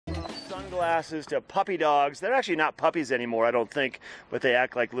Sunglasses to puppy dogs. They're actually not puppies anymore, I don't think, but they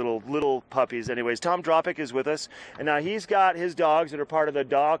act like little puppies. Anyways, Tom Dropik is with us, and now he's got his dogs that are part of the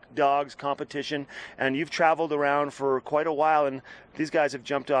dogs competition, and you've traveled around for quite a while, and these guys have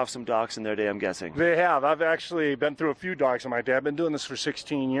jumped off some docks in their day, I'm guessing. They have. I've actually been through a few dogs in my day. I've been doing this for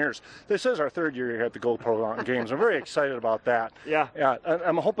 16 years. This is our third year here at the GoPro Mountain Games. I'm very excited about that. Yeah. Yeah.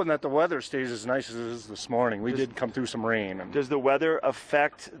 I'm hoping that the weather stays as nice as it is this morning. We did come through some rain. Does the weather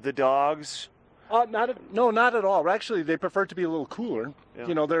affect the dogs? Not at all. Actually, they prefer to be a little cooler. Yeah.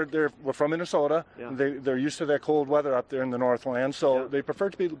 You know, we're from Minnesota. Yeah. They're used to that cold weather up there in the Northland, so yeah. they prefer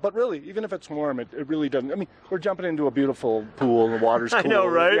to be. But really, even if it's warm, it really doesn't. I mean, we're jumping into a beautiful pool. The water's cool. I know,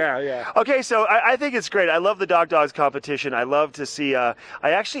 right? Yeah, yeah. Okay, so I think it's great. I love the dogs competition. I love to see. I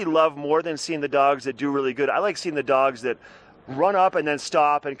actually love more than seeing the dogs that do really good. I like seeing the dogs that run up and then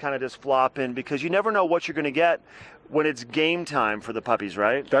stop and kind of just flop in, because you never know what you're going to get when it's game time for the puppies,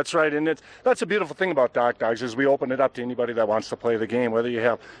 right? That's right, and that's a beautiful thing about dogs is we open it up to anybody that wants to play the game. Whether you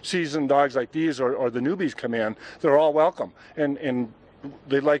have seasoned dogs like these or the newbies come in, they're all welcome. And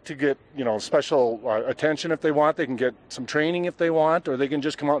they like to get, you know, special attention if they want. They can get some training if they want, or they can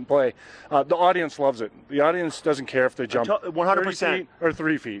just come out and play. The audience loves it. The audience doesn't care if they jump 100% 30 feet or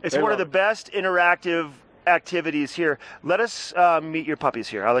 3 feet. It's one of the best interactive activities here. Let us meet your puppies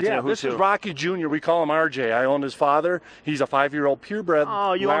here. I'll let you know who's who. This who. is Rocky Jr. We call him RJ. I own his father. He's a 5-year-old purebred.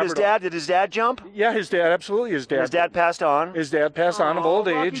 Oh, you Labrador. own his dad? Did his dad jump? Yeah, his dad, absolutely. His dad passed on? His dad passed on of old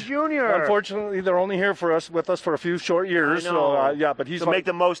Rocky age. Jr. Unfortunately, they're only here with us for a few short years. I know. So, yeah, but he's so make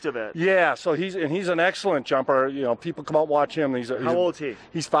the most of it. Yeah, so he's an excellent jumper. You know, people come out and watch him. How old is he?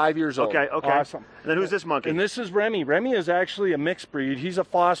 He's 5 years old. Okay. Awesome. And then who's this monkey? And this is Remy. Remy is actually a mixed breed. He's a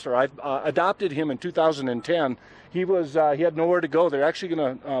foster. I adopted him in 2010. He had nowhere to go. They're actually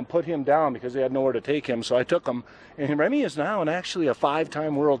going to put him down because they had nowhere to take him. So I took him, and Remy is now actually a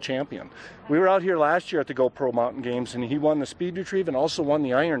 5-time world champion. We were out here last year at the GoPro Mountain Games, and he won the Speed Retrieve and also won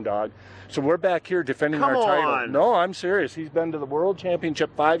the Iron Dog. So we're back here defending our title. On. No, I'm serious. He's been to the World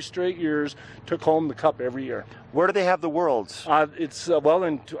Championship 5 straight years. Took home the cup every year. Where do they have the Worlds? It's well,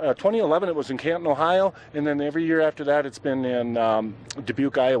 in 2011 it was in Canton, Ohio, and then every year after that it's been in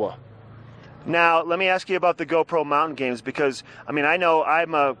Dubuque, Iowa. Now, let me ask you about the GoPro Mountain Games, because, I mean, I know I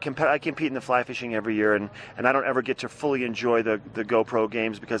compete in the fly fishing every year, and I don't ever get to fully enjoy the GoPro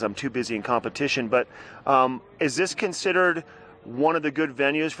Games because I'm too busy in competition, but is this considered one of the good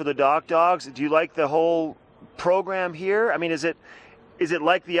venues for the dogs? Do you like the whole program here? I mean, is it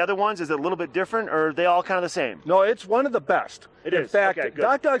like the other ones? Is it a little bit different, or are they all kind of the same? No, it's one of the best. In fact, okay,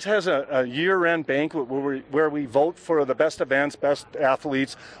 good. Dogs has a year-end banquet where we vote for the best events, best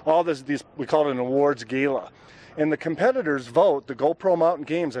athletes, all these we call it an awards gala. And the competitors vote the GoPro Mountain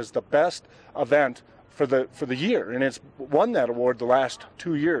Games as the best event for the year, and it's won that award the last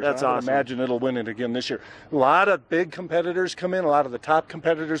 2 years. That's awesome. I awesome. imagine it'll win it again this year. A lot of big competitors come in. A lot of the top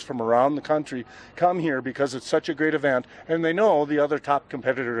competitors from around the country come here because it's such a great event, and they know the other top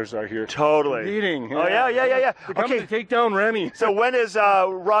competitors are here. Totally. Competing. Oh yeah. They're coming to take down Remy. So when is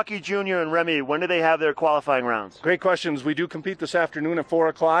Rocky Jr. and Remy? When do they have their qualifying rounds? Great questions. We do compete this afternoon at 4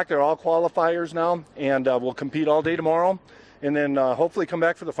 o'clock. They're all qualifiers now, and we'll compete all day tomorrow, and then hopefully come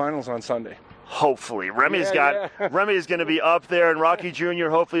back for the finals on Sunday. Hopefully. Remy is going to be up there, and Rocky Jr.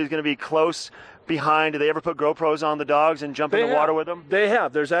 hopefully is going to be close behind. Do they ever put GoPros on the dogs and jump in the water with them? They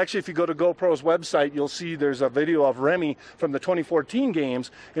have. There's actually, if you go to GoPro's website, you'll see there's a video of Remy from the 2014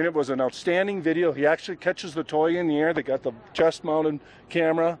 games, and it was an outstanding video. He actually catches the toy in the air. They got the chest-mounted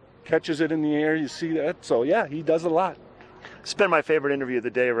camera, catches it in the air. You see that? So, yeah, he does a lot. It's been my favorite interview of the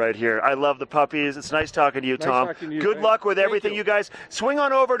day right here. I love the puppies. It's nice talking to you, Tom. Nice talking to you. Good luck with everything, you guys. Swing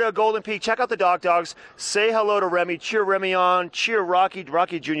on over to Golden Peak. Check out the dogs. Say hello to Remy. Cheer Remy on. Cheer Rocky.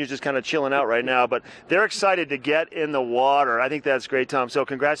 Rocky Jr. is just kind of chilling out right now, but they're excited to get in the water. I think that's great, Tom. So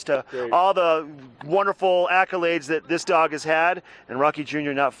congrats to all the wonderful accolades that this dog has had, and Rocky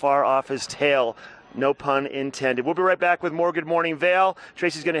Jr. not far off his tail. No pun intended. We'll be right back with more Good Morning Vail.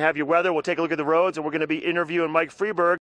 Tracy's going to have your weather. We'll take a look at the roads, and we're going to be interviewing Mike Freeberg.